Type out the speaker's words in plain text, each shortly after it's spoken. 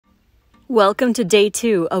Welcome to day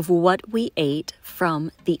 2 of what we ate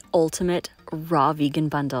from the Ultimate Raw Vegan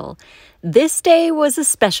Bundle. This day was a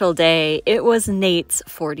special day. It was Nate's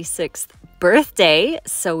 46th birthday,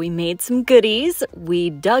 so we made some goodies. We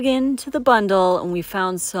dug into the bundle and we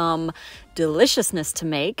found some deliciousness to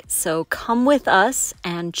make. So come with us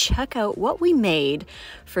and check out what we made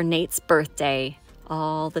for Nate's birthday.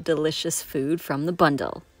 All the delicious food from the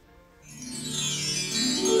bundle.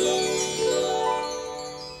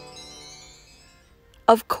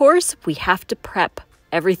 Of course, we have to prep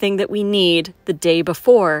everything that we need the day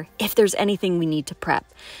before if there's anything we need to prep.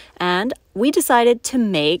 And we decided to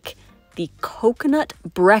make the coconut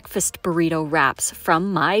breakfast burrito wraps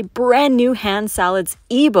from my brand new hand salads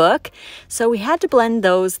ebook. So we had to blend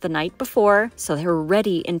those the night before so they were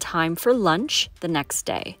ready in time for lunch the next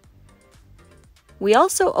day. We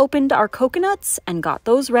also opened our coconuts and got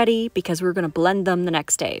those ready because we were going to blend them the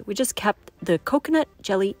next day. We just kept the coconut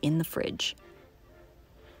jelly in the fridge.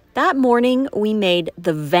 That morning, we made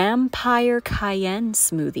the Vampire Cayenne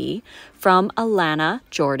smoothie from Alanna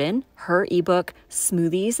Jordan, her ebook,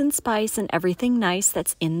 Smoothies and Spice and Everything Nice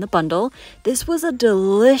that's in the bundle. This was a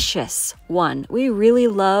delicious one. We really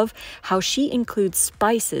love how she includes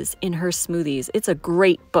spices in her smoothies. It's a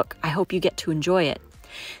great book. I hope you get to enjoy it.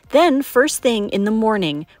 Then, first thing in the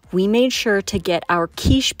morning, we made sure to get our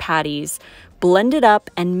quiche patties blended up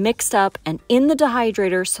and mixed up and in the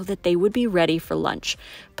dehydrator so that they would be ready for lunch.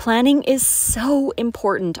 Planning is so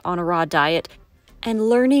important on a raw diet, and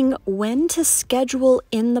learning when to schedule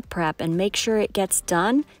in the prep and make sure it gets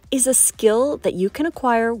done is a skill that you can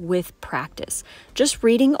acquire with practice. Just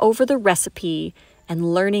reading over the recipe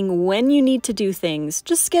and learning when you need to do things,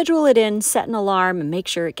 just schedule it in, set an alarm, and make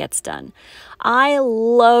sure it gets done. I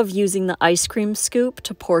love using the ice cream scoop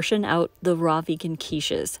to portion out the raw vegan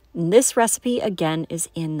quiches. And this recipe, again, is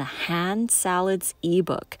in the Hand Salads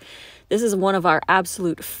ebook. This is one of our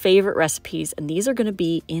absolute favorite recipes, and these are going to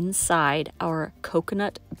be inside our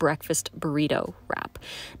coconut breakfast burrito wrap.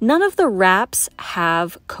 None of the wraps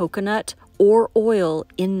have coconut or oil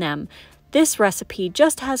in them. This recipe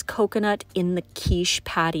just has coconut in the quiche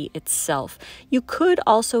patty itself. You could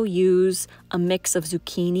also use a mix of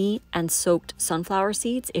zucchini and soaked sunflower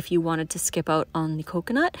seeds if you wanted to skip out on the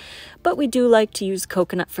coconut, but we do like to use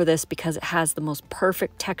coconut for this because it has the most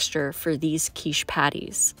perfect texture for these quiche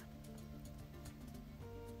patties.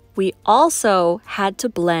 We also had to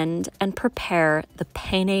blend and prepare the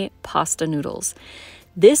penne pasta noodles.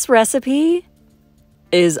 This recipe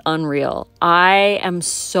is unreal. I am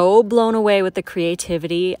so blown away with the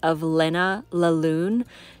creativity of Lena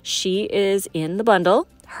She is in the bundle.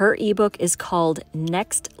 Her ebook is called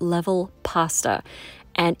Next Level Pasta,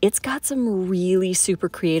 and it's got some really super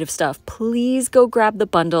creative stuff. Please go grab the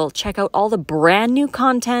bundle. Check out all the brand new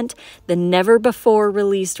content, the never before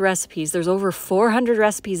released recipes. There's over 400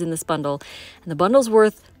 recipes in this bundle, and the bundle's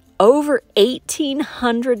worth over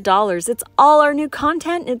 $1,800. It's all our new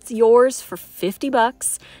content. It's yours for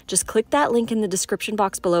 $50. Just click that link in the description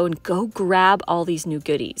box below and go grab all these new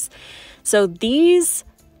goodies. So these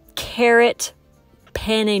carrot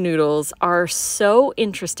penne noodles are so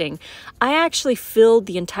interesting. I actually filled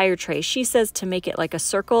the entire tray. She says to make it like a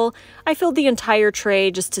circle. I filled the entire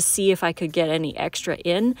tray just to see if I could get any extra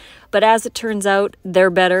in. But as it turns out,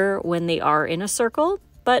 they're better when they are in a circle.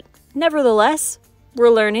 But nevertheless, we're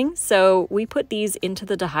learning, so we put these into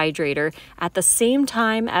the dehydrator at the same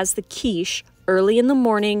time as the quiche early in the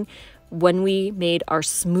morning when we made our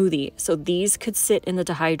smoothie. So these could sit in the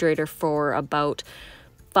dehydrator for about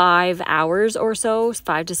 5 hours or so,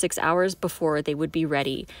 5 to 6 hours before they would be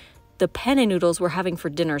ready. The penne noodles we're having for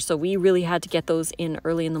dinner, so we really had to get those in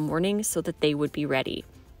early in the morning so that they would be ready.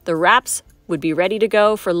 The wraps would be ready to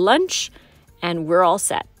go for lunch, and we're all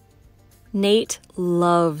set. Nate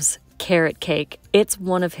loves carrot cake. It's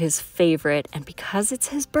one of his favorite, and because it's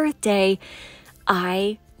his birthday,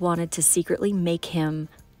 I wanted to secretly make him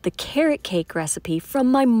the carrot cake recipe from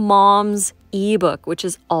my mom's ebook, which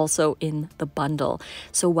is also in the bundle.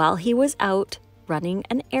 So while he was out running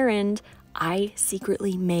an errand, I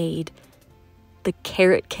secretly made the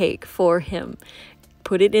carrot cake for him.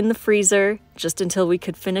 Put it in the freezer just until we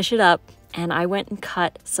could finish it up, and I went and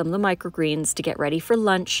cut some of the microgreens to get ready for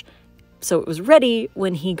lunch so it was ready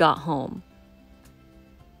when he got home.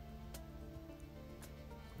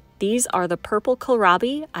 These are the purple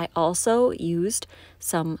kohlrabi. I also used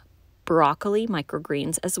some broccoli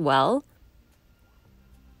microgreens as well.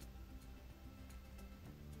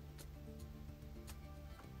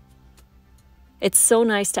 It's so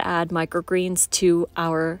nice to add microgreens to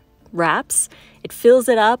our wraps. It fills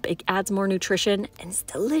it up, it adds more nutrition, and it's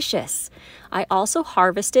delicious. I also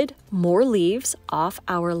harvested more leaves off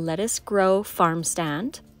our Lettuce Grow farm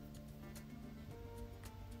stand.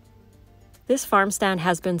 This farm stand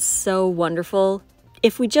has been so wonderful.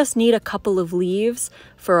 If we just need a couple of leaves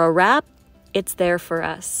for a wrap, it's there for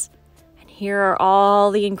us. And here are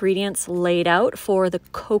all the ingredients laid out for the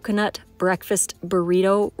coconut breakfast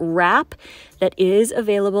burrito wrap that is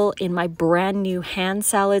available in my brand new hand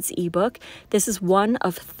salads ebook. This is one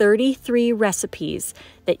of 33 recipes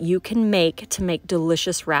that you can make to make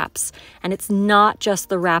delicious wraps. And it's not just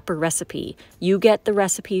the wrapper recipe. You get the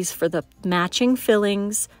recipes for the matching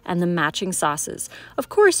fillings and the matching sauces. Of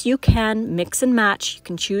course, you can mix and match. You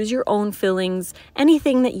can choose your own fillings,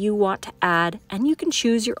 anything that you want to add, and you can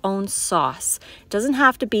choose your own sauce. It doesn't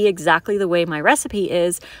have to be exactly the way my recipe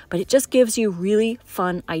is, but it just gives you really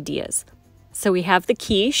fun ideas. So we have the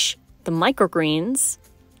quiche, the microgreens,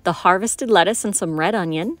 the harvested lettuce and some red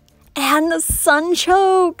onion, and the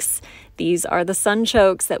sunchokes. These are the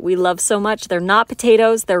sunchokes that we love so much. They're not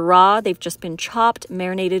potatoes, they're raw. They've just been chopped,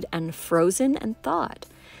 marinated, and frozen and thawed.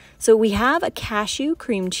 So we have a cashew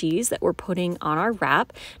cream cheese that we're putting on our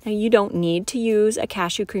wrap. Now you don't need to use a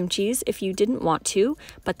cashew cream cheese if you didn't want to,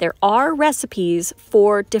 but there are recipes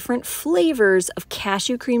for different flavors of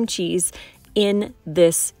cashew cream cheese in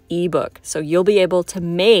this ebook. So you'll be able to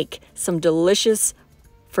make some delicious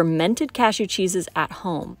fermented cashew cheeses at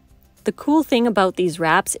home. The cool thing about these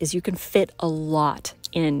wraps is you can fit a lot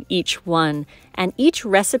in each one, and each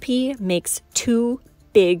recipe makes 2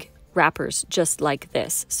 big wrappers just like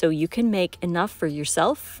this. So you can make enough for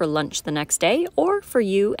yourself for lunch the next day or for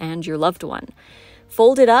you and your loved one.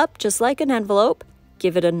 Fold it up just like an envelope,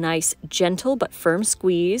 give it a nice gentle but firm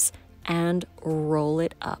squeeze, and roll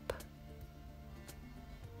it up.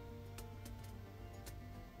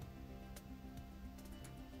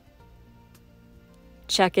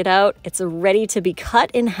 Check it out, it's ready to be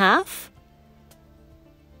cut in half.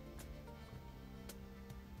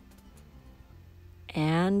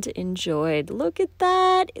 And enjoyed. Look at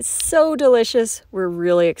that, it's so delicious. We're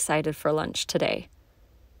really excited for lunch today.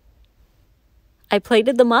 I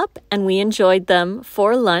plated them up and we enjoyed them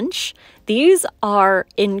for lunch. These are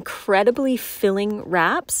incredibly filling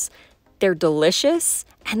wraps. They're delicious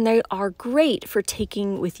and they are great for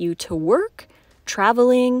taking with you to work,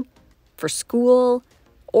 traveling, for school,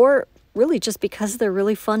 or really just because they're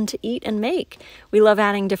really fun to eat and make. We love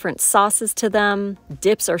adding different sauces to them.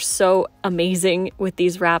 Dips are so amazing with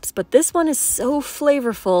these wraps, but this one is so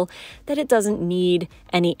flavorful that it doesn't need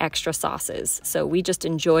any extra sauces. So we just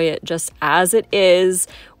enjoy it just as it is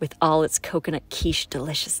with all its coconut quiche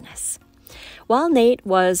deliciousness. While Nate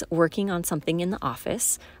was working on something in the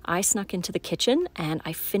office, I snuck into the kitchen and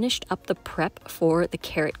I finished up the prep for the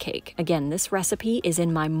carrot cake. Again, this recipe is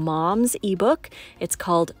in my mom's ebook. It's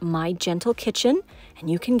called My Gentle Kitchen, and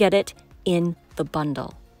you can get it in the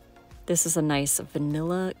bundle. This is a nice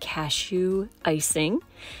vanilla cashew icing,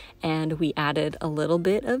 and we added a little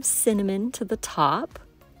bit of cinnamon to the top.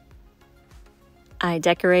 I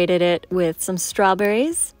decorated it with some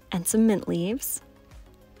strawberries and some mint leaves.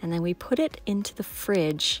 And then we put it into the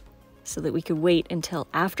fridge so that we could wait until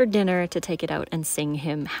after dinner to take it out and sing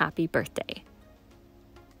him happy birthday.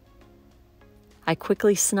 I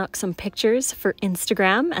quickly snuck some pictures for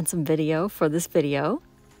Instagram and some video for this video.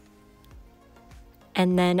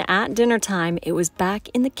 And then at dinner time, it was back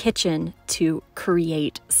in the kitchen to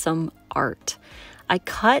create some art. I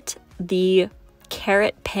cut the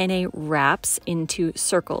carrot penne wraps into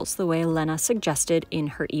circles the way Lena suggested in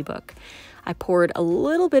her ebook. I poured a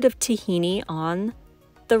little bit of tahini on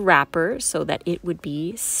the wrapper so that it would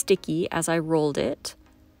be sticky as I rolled it.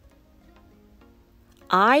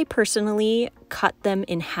 I personally cut them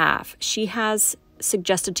in half. She has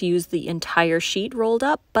suggested to use the entire sheet rolled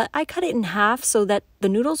up, but I cut it in half so that the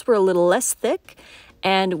noodles were a little less thick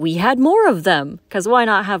and we had more of them, because why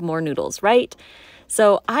not have more noodles, right?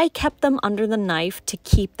 So I kept them under the knife to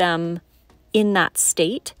keep them in that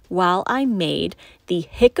state while I made the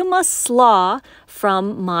Jicama slaw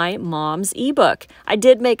from my mom's ebook. I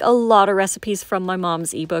did make a lot of recipes from my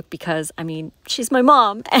mom's ebook because, I mean, she's my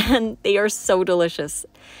mom and they are so delicious.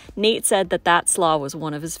 Nate said that that slaw was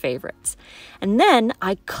one of his favorites. And then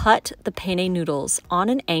I cut the penne noodles on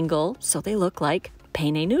an angle so they look like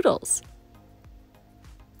penne noodles.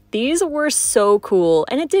 These were so cool,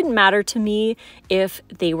 and it didn't matter to me if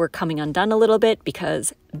they were coming undone a little bit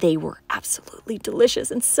because they were absolutely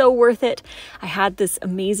delicious and so worth it. I had this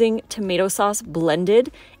amazing tomato sauce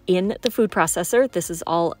blended in the food processor. This is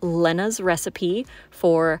all Lena's recipe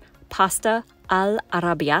for pasta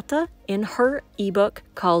all'arrabbiata in her ebook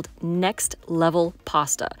called Next Level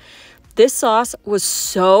Pasta. This sauce was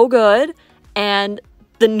so good, and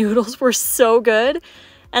the noodles were so good,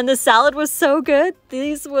 and the salad was so good.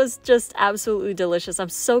 This was just absolutely delicious. I'm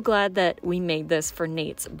so glad that we made this for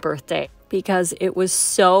Nate's birthday because it was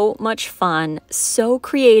so much fun, so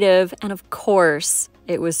creative, and of course,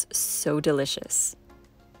 it was so delicious.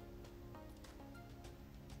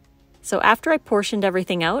 So after I portioned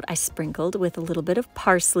everything out, I sprinkled with a little bit of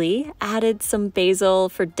parsley, added some basil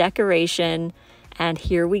for decoration, and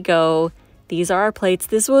here we go. These are our plates.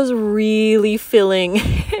 This was really filling.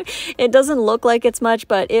 It doesn't look like it's much,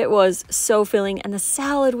 but it was so filling, and the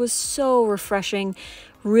salad was so refreshing.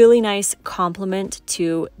 Really nice complement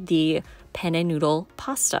to the penne noodle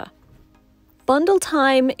pasta. Bundle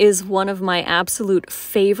time is one of my absolute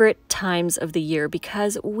favorite times of the year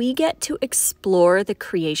because we get to explore the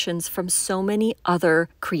creations from so many other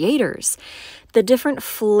creators. The different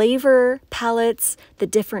flavor palettes, the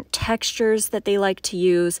different textures that they like to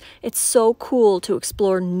use. It's so cool to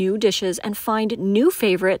explore new dishes and find new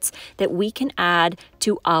favorites that we can add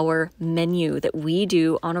to our menu that we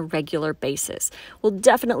do on a regular basis. We'll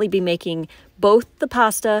definitely be making both the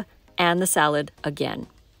pasta and the salad again.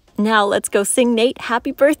 Now let's go sing Nate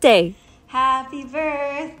happy birthday. Happy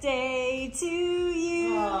birthday to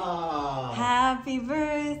you. Aww. Happy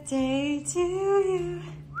birthday to you.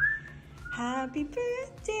 Happy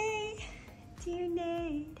birthday, dear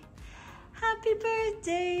Nate. Happy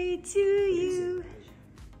birthday to you.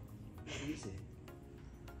 What is it?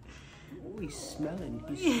 Oh, he's smelling.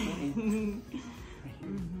 He's smelling.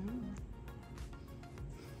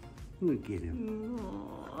 Look at him.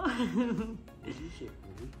 What is it,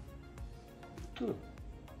 really? Oh.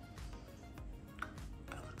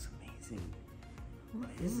 That looks amazing. What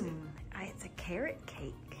is it? It's a carrot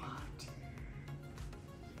cake. What?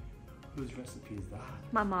 Whose recipe is that?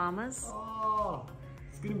 My mama's. Oh,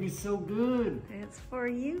 it's gonna be so good. It's for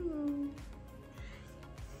you.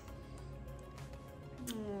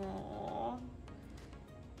 Aww.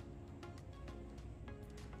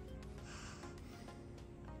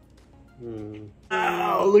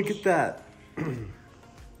 Oh, look at that.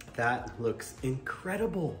 That looks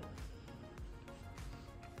incredible.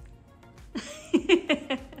 Oh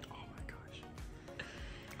my gosh.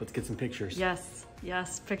 Let's get some pictures. Yes,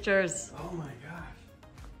 yes, pictures. Oh my gosh.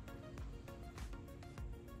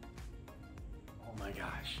 Oh my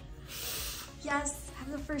gosh. Yes,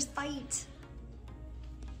 have the first bite.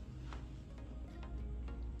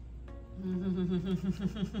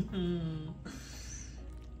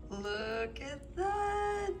 Look at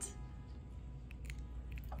that.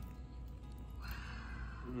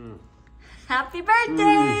 Happy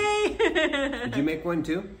birthday! Did you make one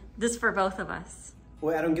too? This for both of us.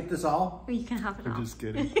 Wait, I don't get this all? You can have it all. I'm just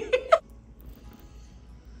kidding.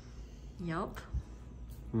 Yup.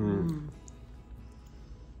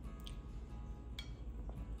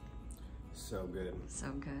 So good. So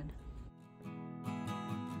good.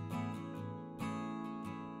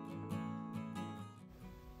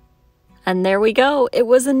 And there we go. It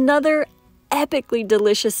was another epically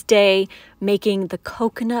delicious day making the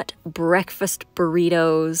coconut breakfast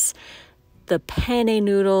burritos, the penne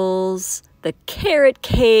noodles, the carrot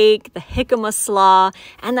cake, the jicama slaw,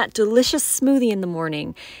 and that delicious smoothie in the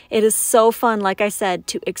morning. It is so fun, like I said,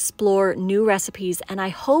 to explore new recipes, and I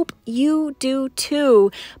hope you do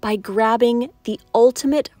too by grabbing the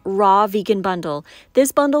Ultimate Raw Vegan Bundle.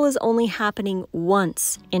 This bundle is only happening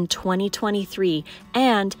once in 2023,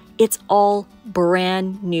 and it's all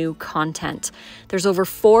brand new content. There's over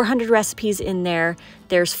 400 recipes in there.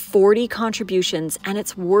 There's 40 contributions, and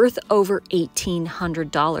it's worth over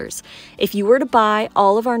 $1,800. If you were to buy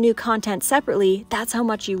all of our new content separately, that's how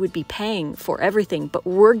much you would be paying for everything. But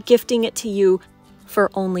we're gifting it to you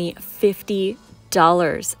for only $50.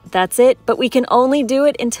 That's it, but we can only do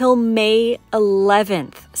it until May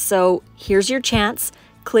 11th. So here's your chance.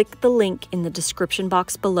 Click the link in the description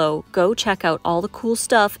box below. Go check out all the cool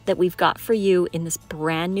stuff that we've got for you in this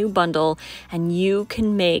brand new bundle, and you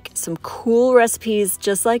can make some cool recipes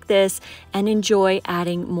just like this and enjoy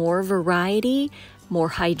adding more variety,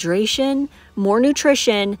 more hydration, more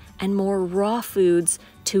nutrition, and more raw foods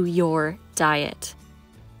to your diet.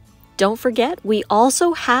 Don't forget, we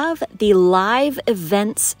also have the live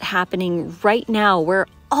events happening right now where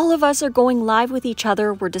all of us are going live with each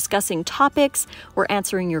other. We're discussing topics, we're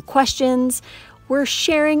answering your questions, we're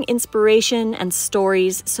sharing inspiration and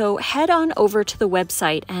stories. So head on over to the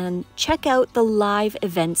website and check out the live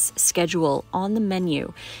events schedule on the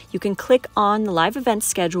menu. You can click on the live events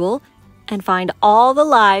schedule and find all the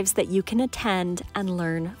lives that you can attend and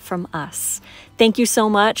learn from us. Thank you so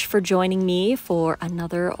much for joining me for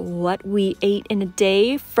another What We Ate in a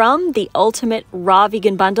Day from the Ultimate Raw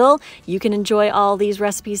Vegan Bundle. You can enjoy all these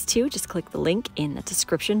recipes too. Just click the link in the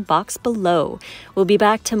description box below. We'll be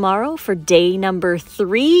back tomorrow for day number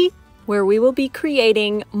 3, where we will be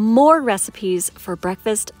creating more recipes for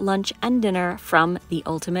breakfast, lunch, and dinner from the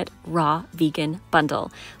Ultimate Raw Vegan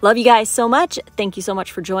Bundle. Love you guys so much. Thank you so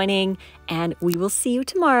much for joining, and we will see you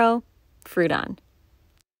tomorrow. Fruit on.